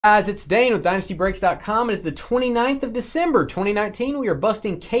Guys, it's Dane with DynastyBreaks.com. It is the 29th of December, 2019. We are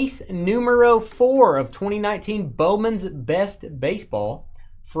busting case numero 4 of 2019 Bowman's Best Baseball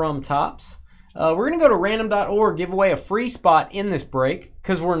from Topps. We're going to go to random.org, give away a free spot in this break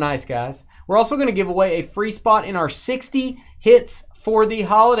because we're nice guys. We're also going to give away a free spot in our 60 hits for the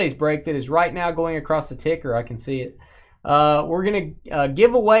holidays break that is right now going across the ticker. I can see it. We're going to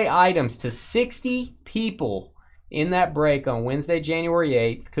give away items to 60 people in that break on Wednesday, January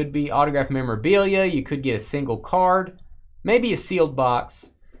 8th. Could be autographed memorabilia. You could get a single card, maybe a sealed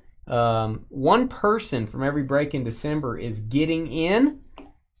box. One person from every break in December is getting in.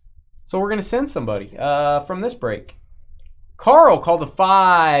 So we're going to send somebody from this break. Carl called a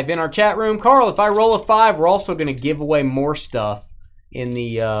 5 in our chat room. Carl, if I roll a 5, we're also going to give away more stuff in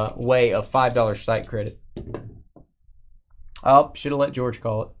the way of $5 site credit. Oh, should have let George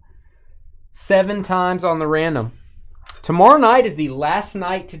call it. 7 times on the random. Tomorrow night is the last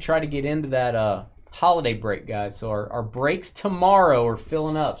night to try to get into that holiday break, guys. So our breaks tomorrow are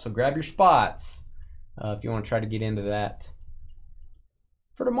filling up. So grab your spots if you want to try to get into that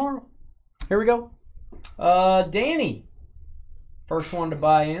for tomorrow. Here we go. Danny, first one to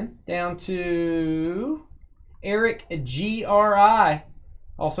buy in. Down to Eric GRI,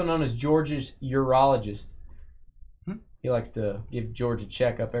 also known as George's urologist. He likes to give George a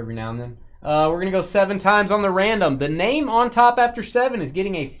checkup every now and then. We're going to go 7 times on the random. The name on top after 7 is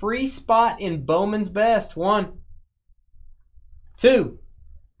getting a free spot in Bowman's Best. 1, 2,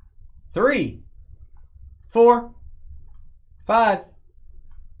 3, 4, 5,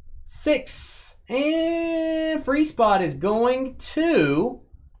 6. And free spot is going to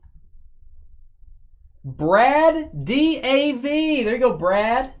Brad DAV. There you go,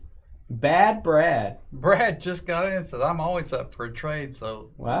 Brad. Bad Brad. Brad just got in, said I'm always up for a trade, so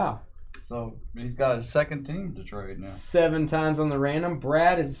wow. So he's got his second team to trade now. 7 times on the random.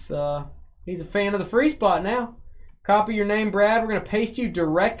 Brad is he's a fan of the free spot now. Copy your name, Brad. We're gonna paste you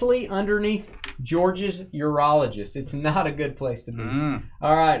directly underneath George's urologist. It's not a good place to be.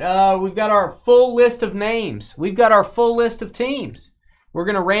 All right, we've got our full list of names. We've got our full list of teams. We're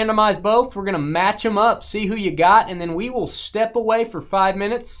gonna randomize both. We're gonna match them up, see who you got, and then we will step away for 5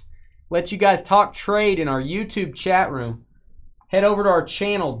 minutes. Let you guys talk trade in our YouTube chat room. Head over to our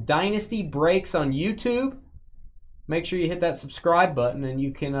channel, Dynasty Breaks on YouTube. Make sure you hit that subscribe button and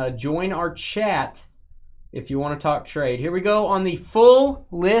you can join our chat if you want to talk trade. Here we go on the full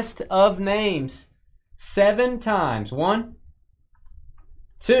list of names. 7 times. 1,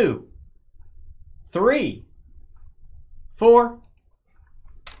 2, 3, 4,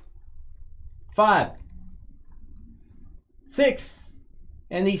 5, 6.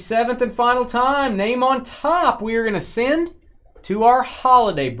 And the 7th and final time, name on top, we are going to send to our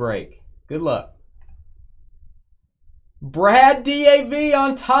holiday break. Good luck. Brad DAV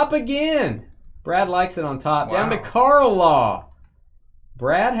on top again. Brad likes it on top. Wow. Down to Carl Law.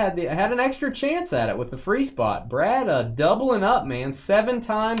 Brad had an extra chance at it with the free spot. Brad doubling up, man. 7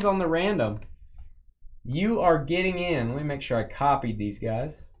 times on the random. You are getting in. Let me make sure I copied these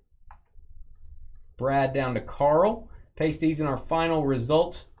guys. Brad down to Carl. Paste these in our final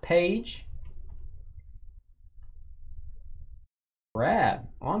results page. Brad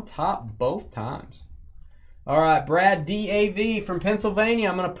on top both times. All right, Brad DAV from Pennsylvania.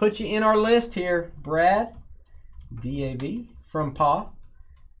 I'm going to put you in our list here. Brad DAV from Pa.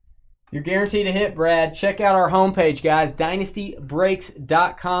 You're guaranteed to hit, Brad. Check out our homepage, guys,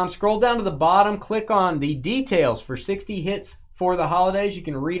 DynastyBreaks.com. Scroll down to the bottom. Click on the details for 60 hits for the holidays. You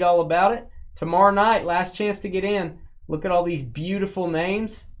can read all about it. Tomorrow night, last chance to get in. Look at all these beautiful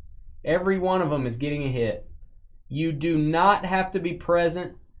names. Every one of them is getting a hit. You do not have to be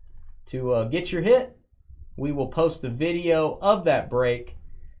present to get your hit. We will post the video of that break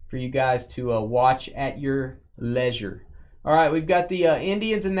for you guys to watch at your leisure. All right, we've got the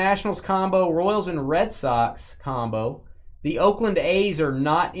Indians and Nationals combo, Royals and Red Sox combo. The Oakland A's are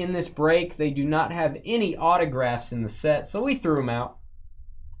not in this break. They do not have any autographs in the set, so we threw them out.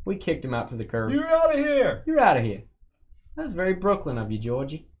 We kicked them out to the curb. You're out of here. You're out of here. That was very Brooklyn of you,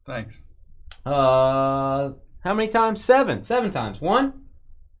 Georgie. Thanks. How many times? 7. 7 times. 1.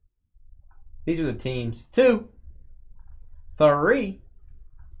 These are the teams. 2. 3.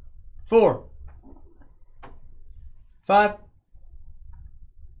 4. 5.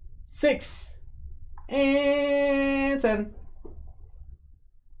 6. And 7.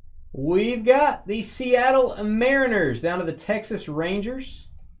 We've got the Seattle Mariners down to the Texas Rangers.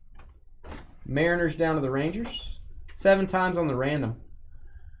 Mariners down to the Rangers. 7 times on the random.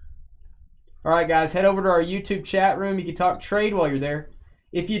 All right, guys, head over to our YouTube chat room. You can talk trade while you're there.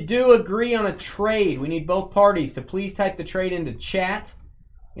 If you do agree on a trade, we need both parties to please type the trade into chat.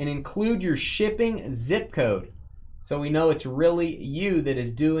 and include your shipping zip code so we know it's really you that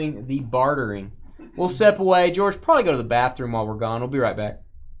is doing the bartering. We'll step away. George, probably go to the bathroom while we're gone. We'll be right back.